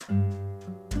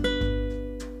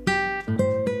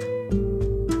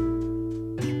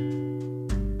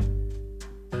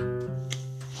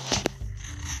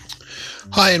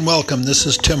Hi and welcome. This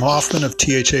is Tim Hoffman of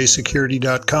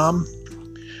THASecurity.com.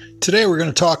 Today we're going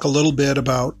to talk a little bit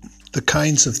about the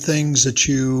kinds of things that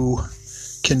you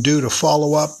can do to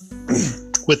follow up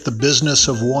with the business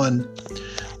of one.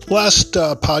 Last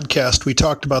podcast we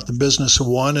talked about the business of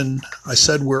one, and I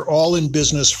said we're all in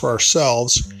business for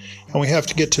ourselves, and we have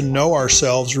to get to know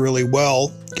ourselves really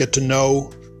well, get to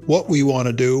know what we want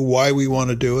to do, why we want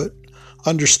to do it,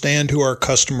 understand who our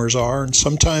customers are. And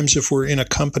sometimes if we're in a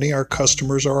company, our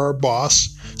customers are our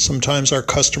boss. Sometimes our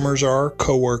customers are our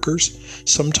coworkers.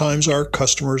 Sometimes our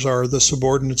customers are the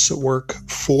subordinates that work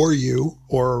for you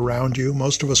or around you.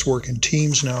 Most of us work in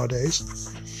teams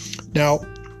nowadays. Now,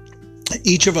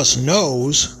 each of us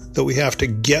knows that we have to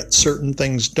get certain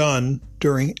things done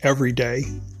during every day.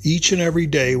 Each and every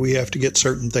day we have to get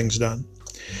certain things done.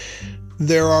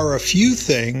 There are a few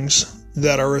things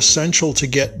that are essential to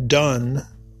get done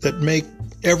that make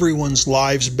everyone's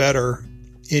lives better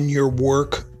in your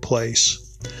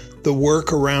workplace, the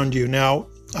work around you. Now,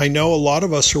 I know a lot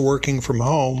of us are working from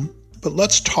home, but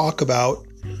let's talk about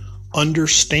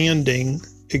understanding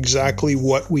exactly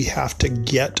what we have to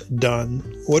get done.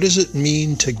 What does it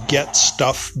mean to get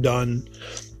stuff done?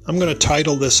 I'm going to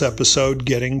title this episode,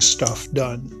 Getting Stuff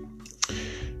Done.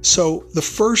 So the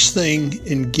first thing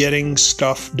in getting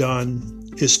stuff done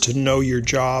is to know your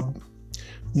job.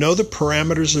 Know the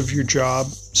parameters of your job.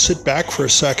 Sit back for a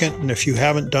second, and if you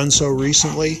haven't done so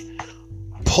recently,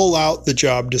 pull out the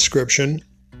job description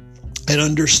and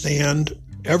understand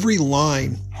every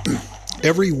line,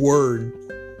 every word.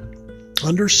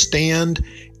 Understand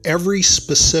every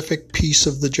specific piece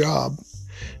of the job.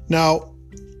 Now,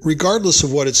 regardless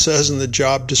of what it says in the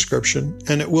job description,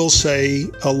 and it will say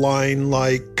a line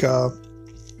like,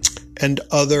 and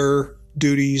other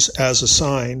duties as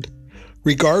assigned,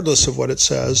 regardless of what it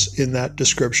says in that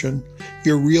description,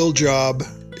 your real job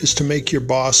is to make your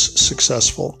boss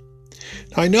successful.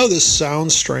 Now, I know this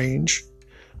sounds strange,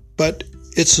 but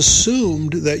it's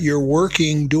assumed that you're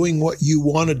working, doing what you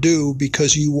want to do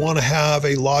because you want to have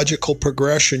a logical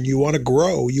progression. You want to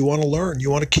grow. You want to learn. You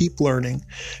want to keep learning.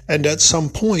 And at some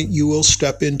point, you will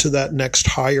step into that next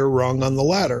higher rung on the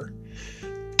ladder.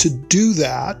 To do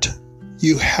that,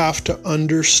 you have to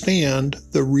understand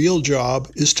the real job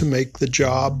is to make the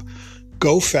job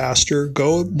go faster,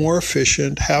 go more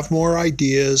efficient, have more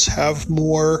ideas, have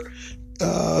more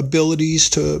abilities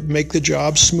to make the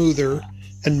job smoother,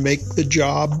 and make the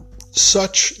job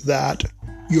such that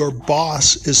your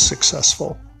boss is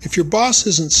successful. If your boss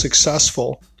isn't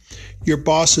successful, your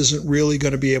boss isn't really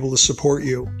going to be able to support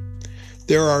you.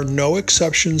 There are no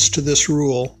exceptions to this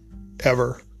rule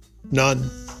ever. None.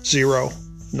 Zero.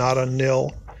 Not a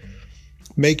nil.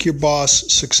 Make your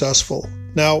boss successful.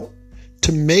 Now,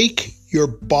 to make your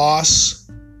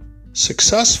boss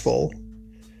successful,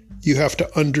 you have to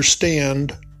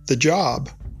understand the job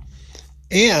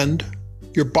and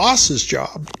your boss's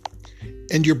job.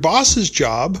 And your boss's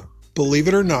job, believe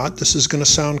it or not, this is going to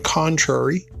sound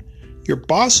contrary, your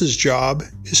boss's job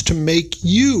is to make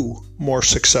you more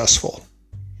successful.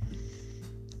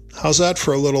 How's that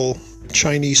for a little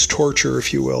Chinese torture,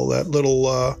 if you will, that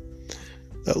little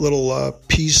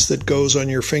piece that goes on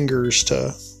your fingers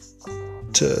to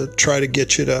try to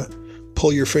get you to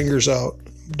pull your fingers out?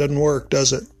 Doesn't work,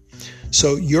 does it?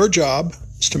 So your job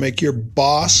is to make your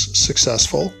boss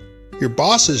successful. Your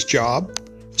boss's job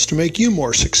is to make you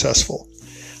more successful.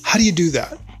 How do you do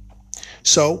that?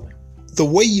 So the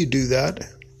way you do that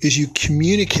is you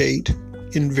communicate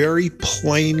in very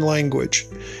plain language.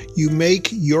 You make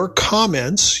your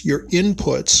comments, your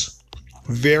inputs,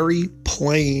 very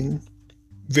plain,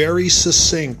 very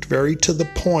succinct, very to the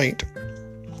point.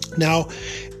 Now,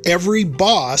 every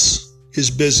boss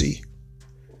is busy.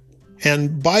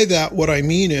 And by that, what I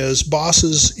mean is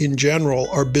bosses in general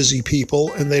are busy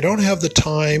people, and they don't have the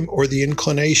time or the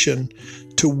inclination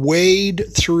to wade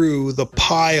through the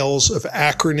piles of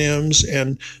acronyms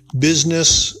and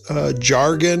business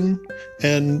jargon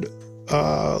and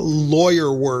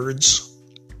lawyer words.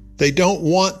 They don't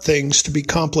want things to be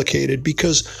complicated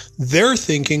because they're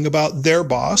thinking about their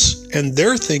boss, and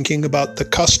they're thinking about the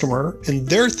customer, and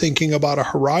they're thinking about a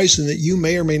horizon that you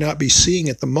may or may not be seeing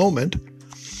at the moment.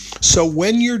 So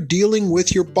when you're dealing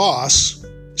with your boss,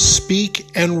 speak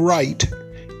and write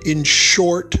in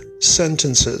short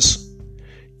sentences.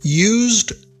 Use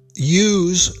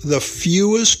the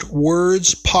fewest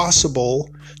words possible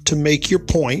to make your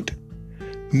point.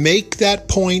 Make that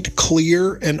point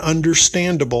clear and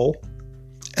understandable,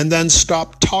 and then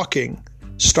stop talking,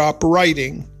 stop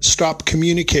writing, stop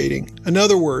communicating. In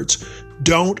other words,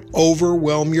 don't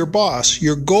overwhelm your boss.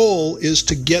 Your goal is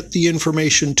to get the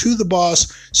information to the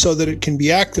boss so that it can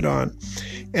be acted on.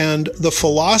 And the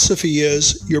philosophy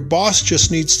is your boss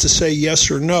just needs to say yes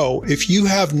or no. If you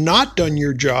have not done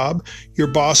your job, your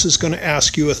boss is going to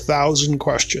ask you 1,000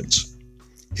 questions.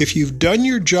 If you've done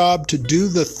your job to do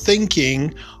the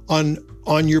thinking on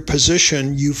your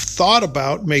position, you've thought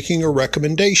about making a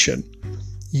recommendation.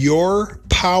 Your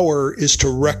power is to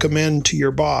recommend to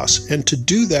your boss. And to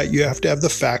do that, you have to have the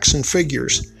facts and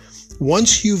figures.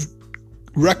 Once you've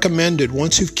recommended,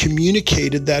 once you've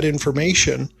communicated that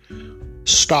information,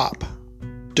 stop.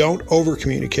 Don't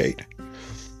over-communicate.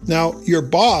 Now, your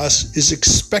boss is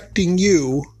expecting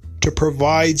you to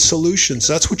provide solutions.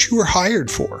 That's what you were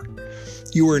hired for.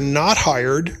 You were not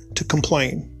hired to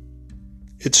complain.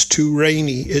 It's too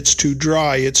rainy, it's too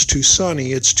dry, it's too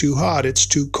sunny, it's too hot, it's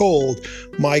too cold.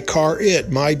 My car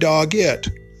it, my dog it.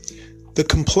 The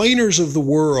complainers of the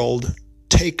world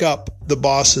take up the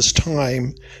boss's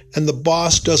time, and the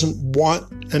boss doesn't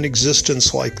want an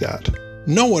existence like that.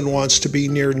 No one wants to be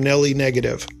near Nelly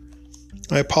negative.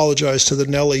 I apologize to the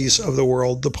Nellies of the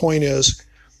world. The point is,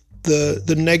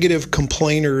 the negative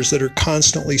complainers that are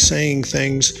constantly saying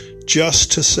things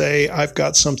just to say, I've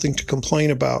got something to complain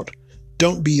about.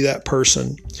 Don't be that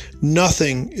person.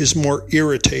 Nothing is more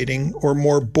irritating or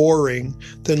more boring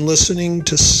than listening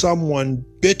to someone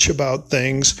bitch about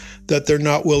things that they're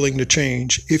not willing to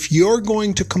change. If you're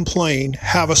going to complain,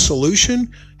 have a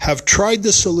solution, have tried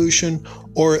the solution,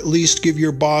 or at least give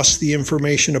your boss the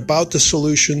information about the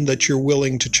solution that you're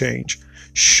willing to change.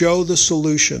 Show the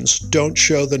solutions. Don't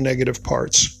show the negative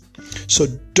parts. So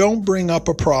don't bring up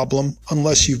a problem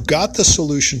unless you've got the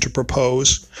solution to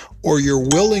propose or you're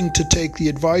willing to take the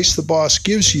advice the boss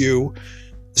gives you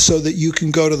so that you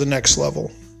can go to the next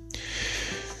level.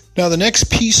 Now, the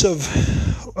next piece of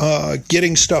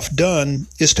getting stuff done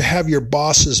is to have your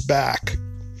boss's back.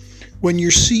 When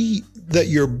you see that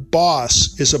your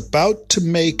boss is about to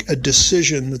make a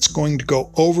decision that's going to go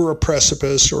over a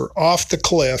precipice or off the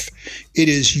cliff, it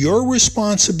is your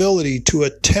responsibility to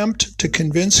attempt to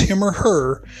convince him or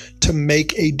her to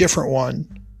make a different one.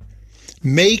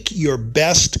 Make your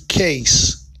best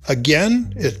case.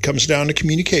 Again, it comes down to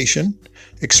communication.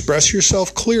 Express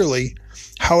yourself clearly.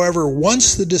 However,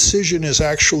 once the decision is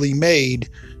actually made,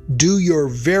 do your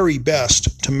very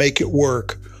best to make it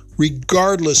work,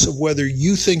 regardless of whether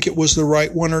you think it was the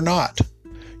right one or not.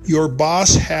 Your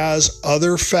boss has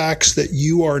other facts that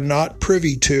you are not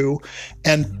privy to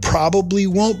and probably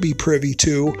won't be privy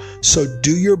to, so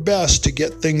do your best to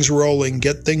get things rolling,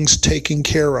 get things taken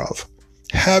care of.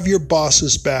 Have your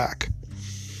boss's back.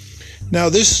 Now,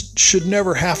 this should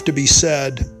never have to be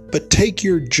said, but take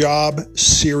your job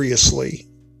seriously.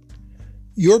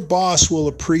 Your boss will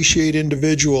appreciate an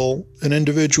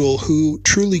individual who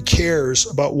truly cares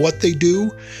about what they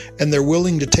do, and they're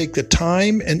willing to take the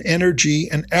time and energy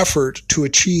and effort to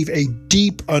achieve a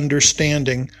deep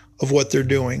understanding of what they're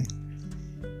doing.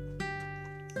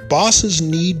 Bosses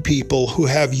need people who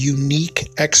have unique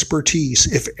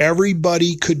expertise. If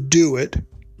everybody could do it,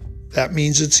 that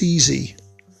means it's easy.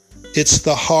 It's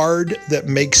the hard that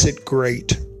makes it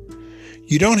great.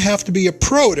 You don't have to be a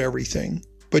pro at everything,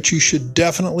 but you should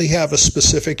definitely have a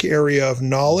specific area of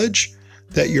knowledge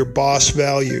that your boss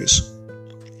values.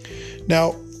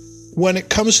 Now, when it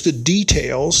comes to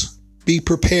details, be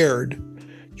prepared.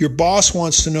 Your boss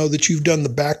wants to know that you've done the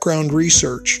background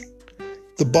research.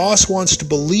 The boss wants to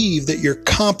believe that you're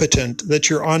competent, that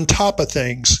you're on top of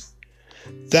things.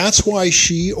 That's why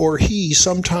she or he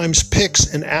sometimes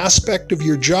picks an aspect of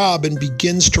your job and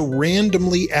begins to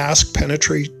randomly ask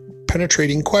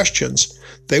penetrating questions.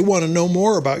 They want to know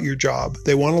more about your job.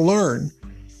 They want to learn.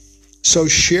 So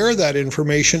share that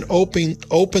information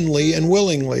openly and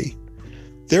willingly.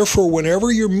 Therefore,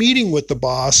 whenever you're meeting with the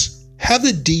boss, have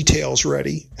the details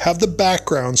ready. Have the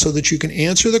background so that you can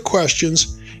answer the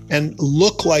questions and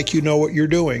look like you know what you're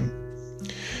doing.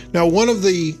 Now, one of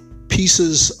the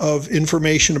pieces of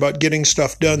information about getting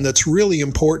stuff done that's really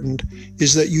important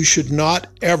is that you should not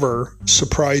ever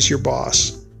surprise your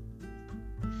boss.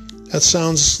 That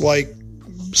sounds like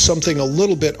something a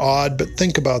little bit odd, but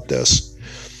think about this.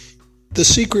 The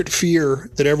secret fear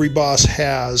that every boss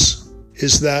has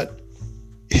is that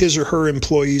his or her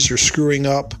employees are screwing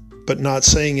up, but not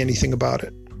saying anything about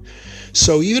it.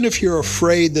 So even if you're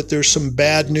afraid that there's some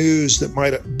bad news that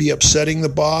might be upsetting the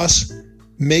boss,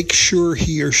 make sure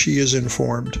he or she is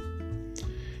informed.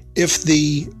 If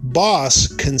the boss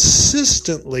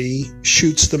consistently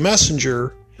shoots the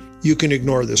messenger, you can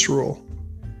ignore this rule,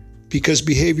 because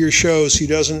behavior shows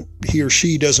he or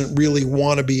she doesn't really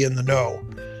want to be in the know.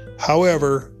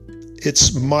 However,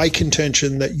 it's my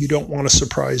contention that you don't want to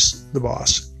surprise the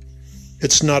boss.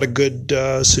 It's not a good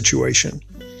situation.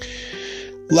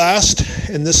 Last,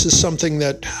 and this is something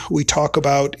that we talk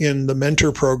about in the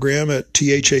mentor program at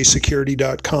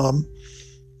thasecurity.com,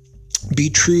 be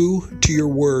true to your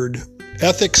word.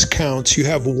 Ethics counts. You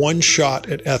have one shot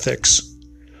at ethics.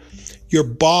 Your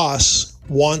boss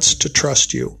wants to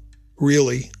trust you,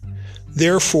 really.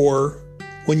 Therefore,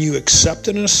 when you accept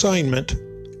an assignment,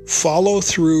 follow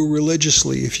through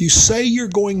religiously. If you say you're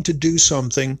going to do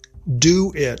something,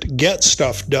 do it. Get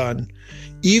stuff done.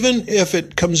 Even if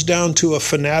it comes down to a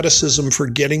fanaticism for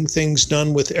getting things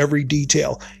done with every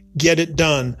detail, get it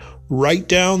done. Write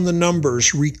down the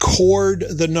numbers, record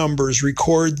the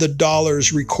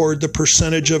dollars, record the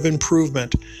percentage of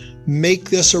improvement. Make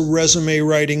this a resume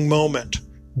writing moment.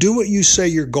 Do what you say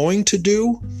you're going to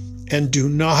do, and do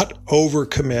not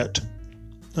overcommit.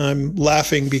 I'm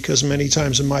laughing because many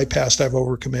times in my past I've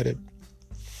overcommitted.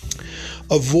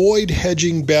 Avoid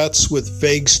hedging bets with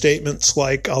vague statements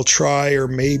like I'll try or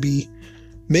maybe.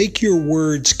 Make your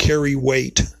words carry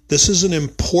weight. This is an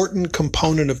important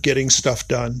component of getting stuff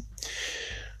done.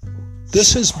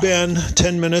 This has been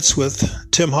 10 Minutes with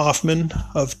Tim Hoffman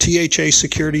of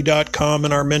thasecurity.com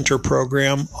and our mentor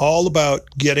program, all about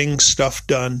getting stuff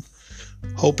done.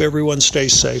 Hope everyone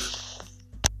stays safe.